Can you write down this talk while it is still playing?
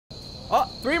Oh,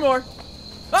 3 more.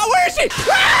 Oh, where is she?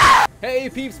 Ah! Hey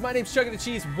peeps, my name's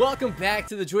Chugada. Welcome back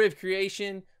to the Joy of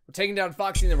Creation. We're taking down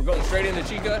Foxy and then we're going straight into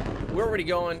Chica. We're already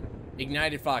going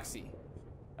Ignited Foxy.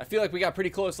 I feel like we got pretty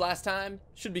close last time.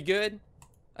 Should be good,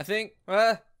 I think.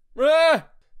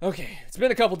 Okay, it's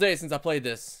been a couple days since I played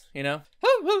this, you know?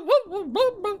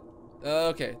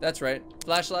 Okay, that's right.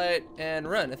 Flashlight and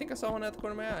run. I think I saw one out the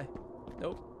corner of my eye.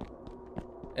 Nope.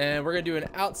 And we're gonna do an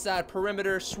outside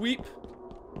perimeter sweep.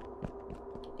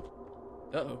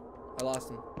 Uh-oh, I lost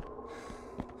him.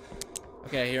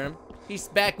 Okay, I hear him. He's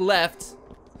back left.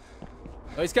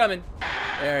 Oh, he's coming.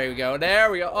 There we go,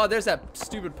 there we go. Oh, there's that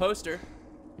stupid poster.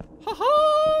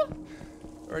 Ha-ha!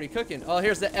 Already cooking. Oh,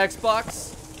 here's the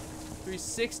Xbox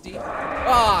 360.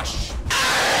 Ah,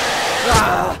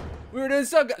 we were doing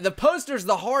so good. The poster's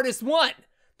the hardest one.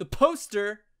 The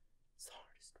poster is the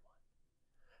hardest one.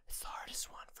 It's the hardest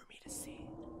one for me to see.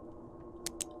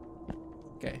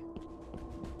 Okay.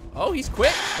 Oh, he's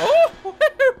quick. Oh,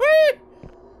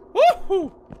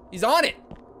 woohoo! He's on it.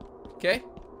 Okay.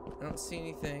 I don't see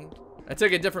anything. I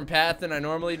took a different path than I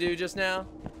normally do just now.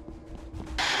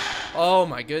 Oh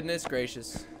my goodness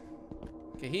gracious.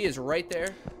 Okay, he is right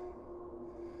there.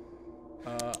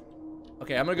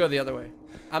 Okay, I'm gonna go the other way.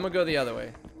 I'm gonna go the other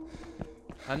way.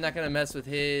 I'm not gonna mess with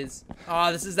his.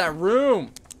 Oh, this is that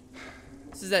room.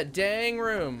 This is that dang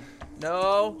room.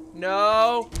 No,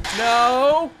 no,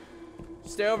 no.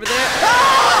 Stay over there.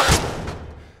 Ah!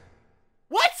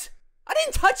 What? I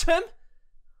didn't touch him.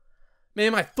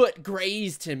 Man, my foot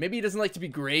grazed him. Maybe he doesn't like to be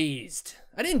grazed.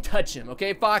 I didn't touch him,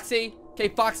 okay, Foxy? Okay,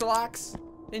 Foxalox?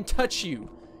 I didn't touch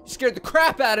you. You scared the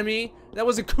crap out of me. That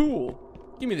wasn't cool.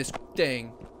 Give me this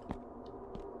thing.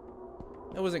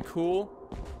 That wasn't cool.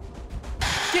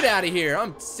 Get out of here.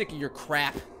 I'm sick of your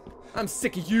crap. I'm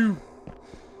sick of you.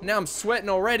 Now I'm sweating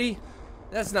already.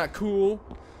 That's not cool.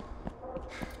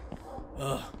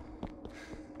 Ugh.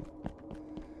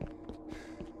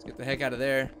 Let's get the heck out of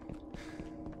there.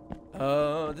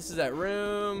 Oh, this is that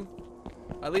room.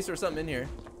 At least there's something in here.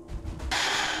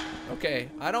 Okay,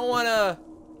 I don't wanna.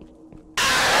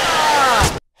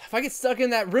 Ah! If I get stuck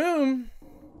in that room,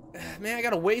 man, I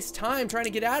gotta waste time trying to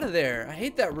get out of there. I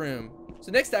hate that room.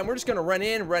 So next time we're just gonna run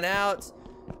in, run out,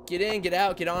 get in, get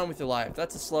out, get on with your life.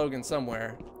 That's a slogan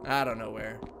somewhere. I don't know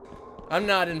where. I'm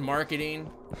not in marketing.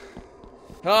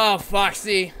 Oh,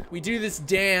 Foxy, we do this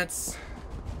dance.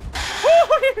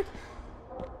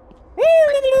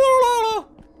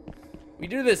 We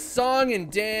do this song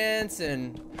and dance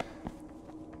and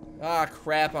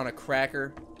crap on a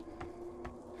cracker.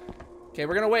 Okay,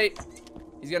 we're gonna wait.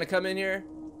 He's gonna come in here.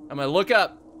 I'm gonna look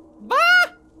up. Bah!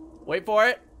 Wait for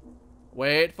it.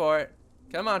 Wait for it.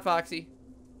 Come on, Foxy.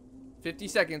 50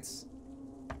 seconds.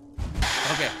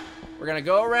 Okay, we're gonna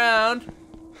go around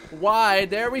wide.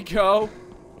 There we go.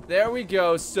 There we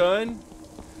go, son.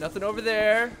 Nothing over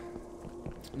there.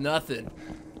 Nothing.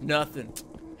 Nothing.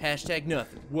 Hashtag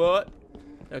nothing. What?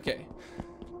 Okay.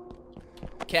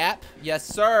 Cap. Yes,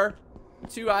 sir.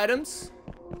 2 items.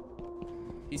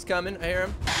 He's coming. I hear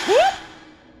him. Whoop!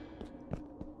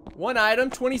 1 item.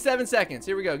 27 seconds.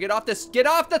 Here we go. Get off this. Get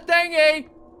off the thingy!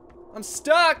 I'm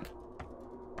stuck.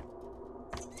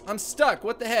 I'm stuck.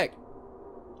 What the heck?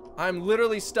 I'm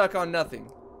literally stuck on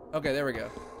nothing. Okay, there we go.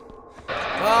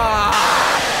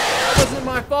 Ah! That wasn't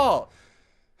my fault.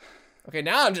 Okay,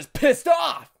 now I'm just pissed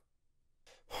off.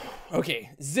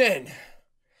 Okay, Zen.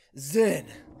 Zen.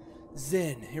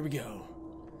 Zen. Here we go.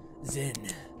 Zen.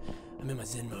 I'm in my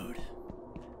Zen mode.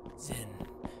 Zen.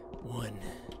 One.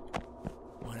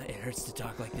 It hurts to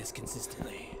talk like this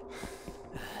consistently.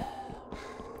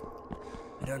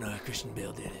 I don't know how Christian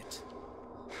Bale did it.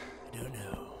 I don't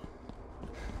know.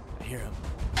 I hear him.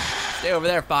 Stay over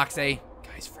there, Foxy.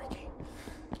 Guy's freaky.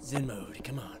 Zen mode.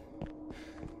 Come on.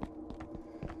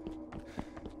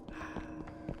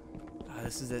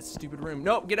 This is that stupid room.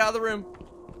 Nope, get out of the room.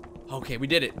 Okay, we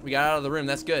did it. We got out of the room.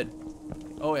 That's good.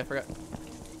 Oh, I forgot.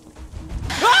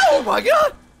 Oh my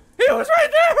God! He was right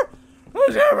there!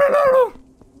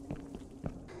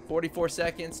 44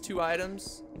 seconds, 2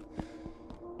 items.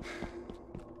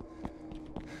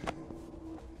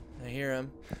 I hear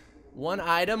him. 1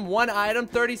 item,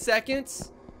 30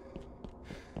 seconds.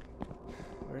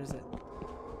 Where is it?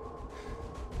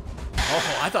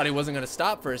 Oh, I thought he wasn't gonna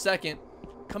stop for a second.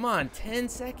 Come on, 10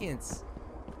 seconds.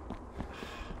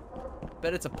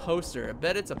 Bet it's a poster. I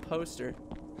bet it's a poster.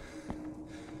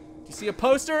 Do you see a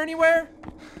poster anywhere?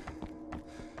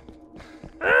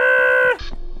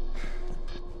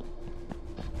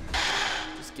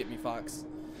 Just get me, Fox.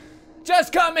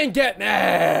 Just come and get me!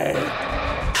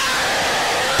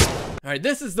 Alright,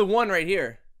 this is the one right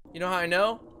here. You know how I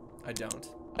know? I don't.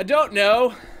 I don't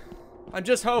know. I'm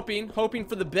just hoping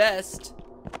for the best.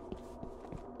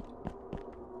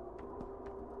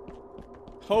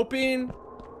 Hoping.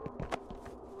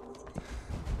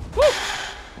 Woo!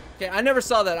 Okay, I never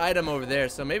saw that item over there,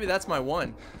 so maybe that's my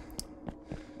one.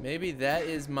 Maybe that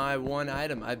is my one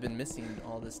item I've been missing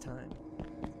all this time.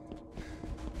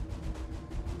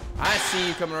 I see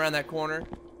you coming around that corner.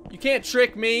 You can't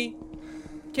trick me.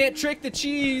 Can't trick the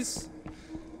cheese.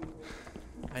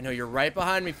 I know you're right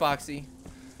behind me, Foxy.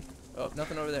 Oh,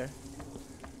 nothing over there.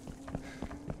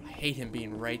 I hate him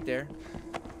being right there.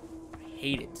 I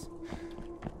hate it.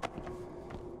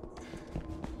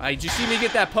 Did you see me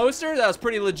get that poster? That was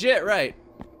pretty legit, right?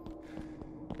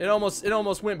 It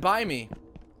almost went by me.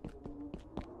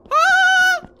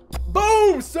 Ah!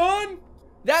 Boom, son!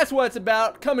 That's what it's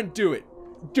about. Come and do it.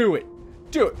 Do it.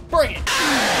 Do it. Bring it.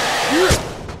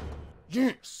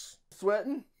 Yes.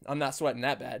 Sweating? I'm not sweating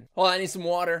that bad. Hold on, I need some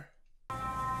water.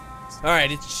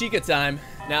 Alright, it's Chica time.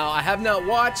 Now, I have not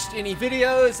watched any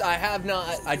videos.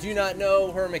 I do not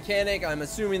know her mechanic. I'm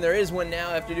assuming there is one now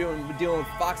after dealing with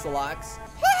Foxalox.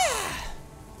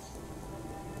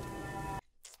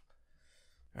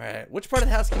 Alright, which part of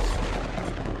the house can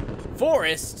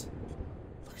Forest?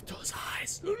 Look at those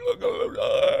eyes. Look at those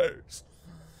eyes.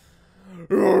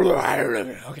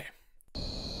 Okay.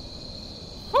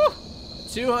 Whew.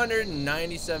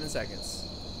 297 seconds.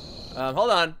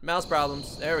 Hold on. Mouse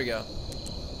problems. There we go.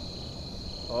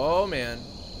 Oh, man.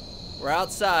 We're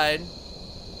outside.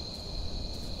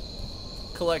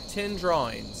 Collect 10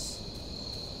 drawings.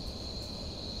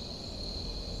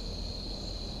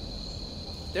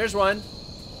 There's one.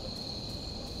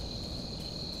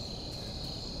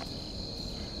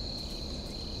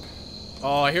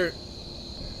 Oh, I hear...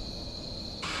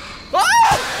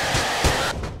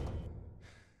 Ah!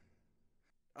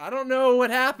 I don't know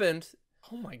what happened.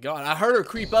 Oh my god, I heard her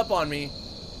creep up on me.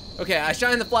 Okay, I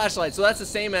shine the flashlight, so that's the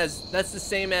same as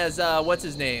what's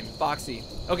his name? Foxy.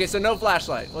 Okay, so no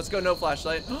flashlight. Let's go no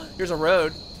flashlight. Here's a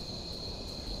road.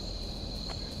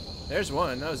 There's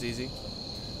one, that was easy.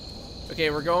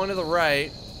 Okay, we're going to the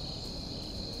right.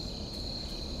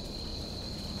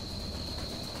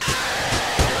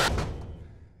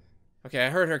 Okay, I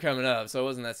heard her coming up, so it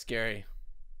wasn't that scary.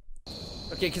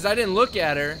 Okay, because I didn't look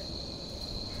at her.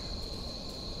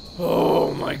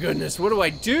 Oh my goodness, what do I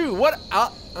do? What?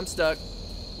 I'm stuck.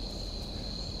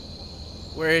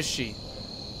 Where is she?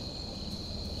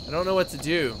 I don't know what to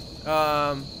do.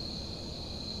 I'm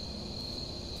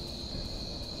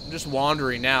just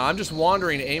wandering now. I'm just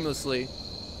wandering aimlessly.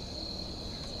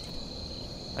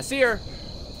 I see her.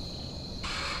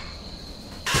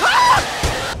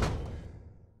 Ah!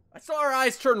 I saw her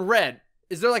eyes turn red.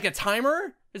 Is there like a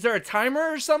timer? Is there a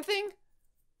timer or something?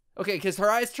 Okay, because her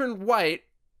eyes turned white.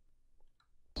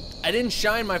 I didn't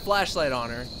shine my flashlight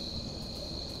on her.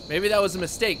 Maybe that was a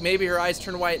mistake. Maybe her eyes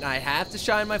turned white and I have to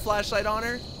shine my flashlight on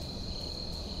her.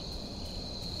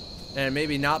 And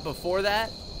maybe not before that.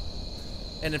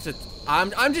 And if it's...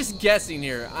 I'm just guessing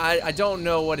here. I don't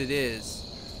know what it is.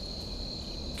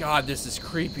 God, this is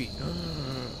creepy.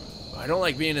 I don't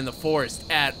like being in the forest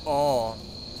at all.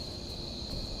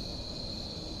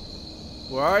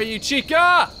 Where are you,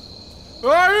 Chica?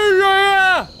 Where are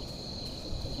you?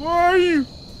 Where are you?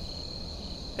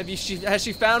 Has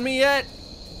she found me yet?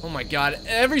 Oh my god,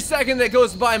 every second that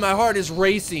goes by, my heart is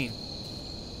racing.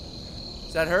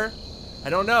 Is that her? I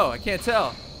don't know, I can't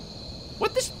tell.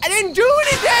 What the I didn't do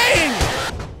anything!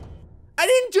 I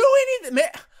didn't do anything, man.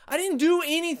 I didn't do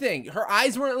anything. Her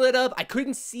eyes weren't lit up, I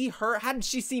couldn't see her. How did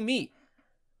she see me?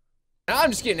 Now I'm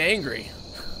just getting angry.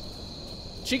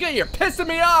 Chica, you're pissing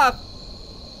me off.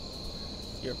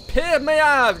 You're pissing me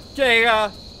off,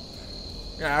 Chica.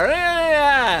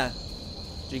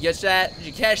 Did you get that? Did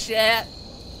you catch that?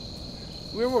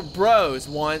 We were bros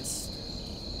once.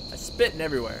 I spitting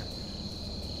everywhere.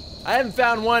 I haven't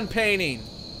found one painting.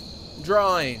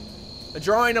 Drawing. A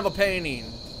drawing of a painting.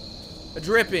 A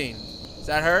dripping. Is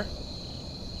that her?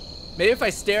 Maybe if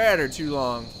I stare at her too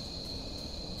long.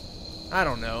 I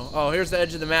don't know. Oh, here's the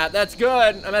edge of the map. That's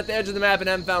good. I'm at the edge of the map and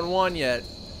haven't found one yet.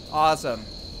 Awesome.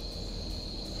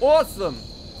 Awesome.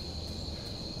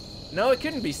 No, it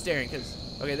couldn't be staring because...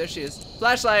 Okay, there she is.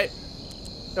 Flashlight.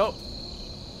 Nope.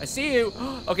 I see you.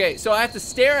 Okay, so I have to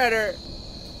stare at her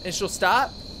and she'll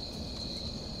stop?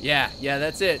 Yeah,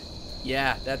 that's it.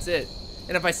 Yeah, that's it.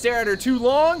 And if I stare at her too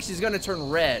long, she's gonna turn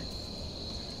red.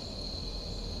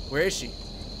 Where is she?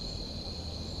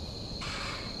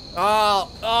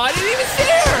 Oh, I didn't even see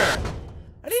her!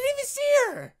 I didn't even see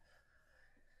her!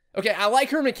 Okay, I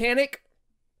like her mechanic.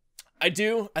 I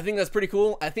do. I think that's pretty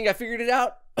cool. I think I figured it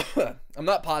out. I'm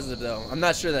not positive though. I'm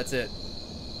not sure that's it.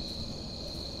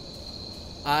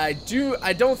 I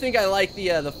don't think I like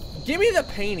the give me the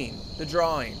painting, the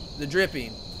drawing, the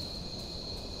dripping.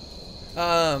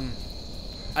 I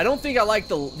don't think I like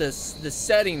the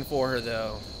setting for her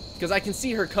though, because I can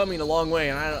see her coming a long way,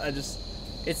 and I just,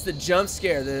 it's the jump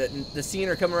scare, the seeing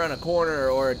her come around a corner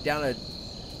or down a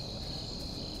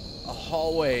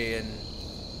hallway, and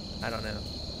I don't know.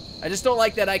 I just don't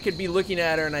like that I could be looking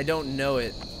at her and I don't know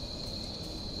it.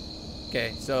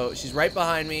 Okay, so she's right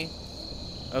behind me.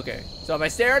 Okay, so if I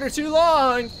stare at her too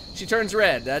long, she turns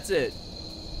red. That's it.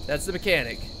 That's the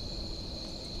mechanic.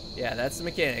 Yeah, that's the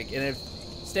mechanic. And if,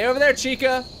 stay over there,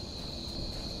 Chica.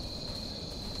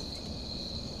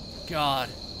 God.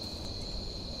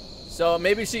 So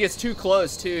maybe if she gets too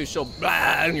close too, she'll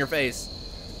blah in your face.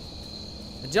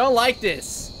 I don't like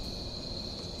this.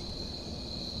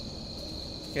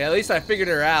 Okay, at least I figured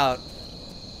her out.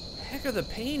 The heck are the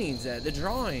paintings at? The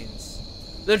drawings.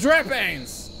 The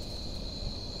drippings!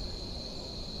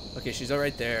 Okay, she's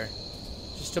right there.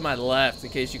 Just to my left, in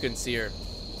case you couldn't see her.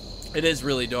 It is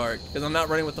really dark, because I'm not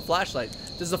running with the flashlight.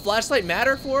 Does the flashlight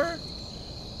matter for her?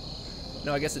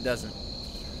 No, I guess it doesn't.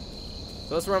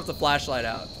 So let's run with the flashlight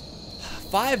out.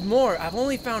 5 more. I've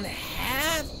only found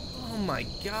half. Oh my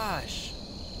gosh.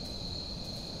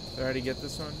 Did I already get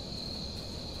this one?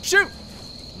 Shoot!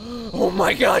 Oh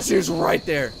my god, she was right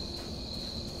there.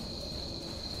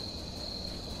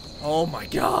 Oh my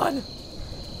god.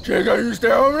 Chica, you stay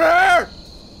over there!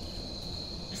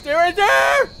 You stay right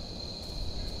there!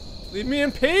 Leave me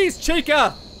in peace,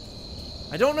 Chica!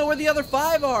 I don't know where the other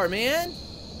 5 are, man.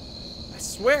 I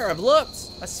swear, I've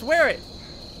looked. I swear it.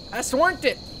 I sworn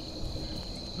it.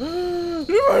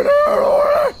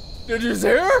 Did you see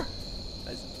her?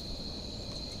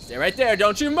 Stay right there,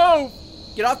 don't you move!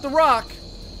 Get off the rock!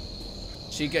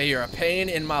 Chica, you're a pain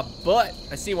in my butt.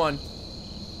 I see one.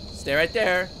 Stay right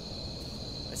there.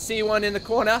 I see one in the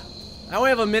corner. I only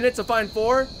have a minute to find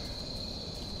 4.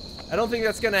 I don't think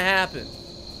that's gonna happen.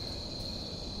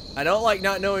 I don't like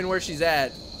not knowing where she's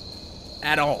at.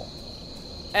 At all.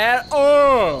 At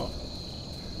all!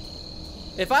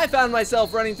 If I found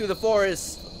myself running through the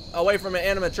forest away from an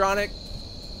animatronic,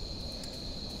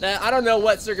 that I don't know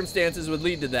what circumstances would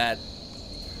lead to that.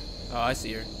 Oh, I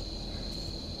see her.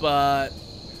 But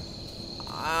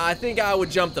I think I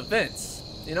would jump the fence.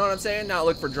 You know what I'm saying? Not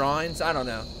look for drawings. I don't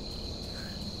know.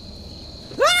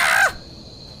 Ah!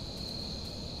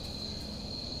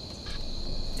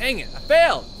 Dang it, I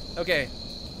failed. Okay.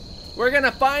 We're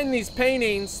gonna find these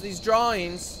paintings, these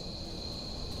drawings.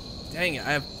 Dang it,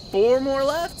 I have 4 more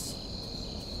left?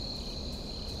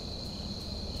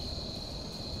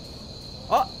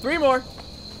 Oh, 3 more.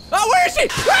 Oh, where is she?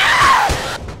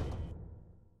 Ah!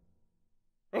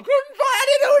 I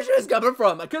didn't know where she was coming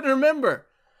from. I couldn't remember.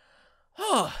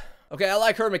 Oh, okay, I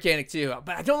like her mechanic too,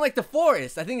 but I don't like the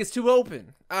forest. I think it's too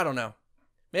open. I don't know.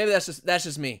 Maybe that's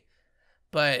just me.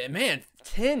 But man,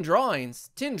 10 drawings,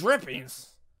 10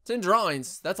 drippings, 10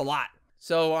 drawings. That's a lot.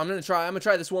 So I'm gonna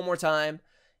try this one more time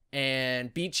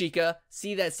and beat Chica.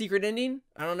 See that secret ending?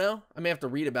 I don't know. I may have to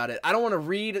read about it. I don't want to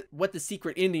read what the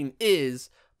secret ending is,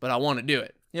 but I want to do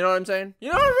it. You know what I'm saying?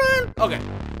 You know what I'm saying? Okay.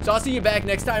 So I'll see you back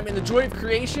next time in the joy of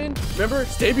creation. Remember,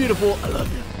 stay beautiful. I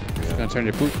love you. It's gonna turn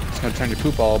your poop. It's gonna turn your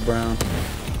poop all brown.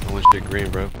 I want shit green,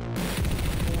 bro.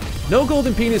 No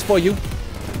golden penis for you.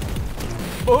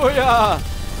 Oh yeah.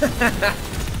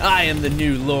 I am the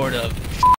new lord of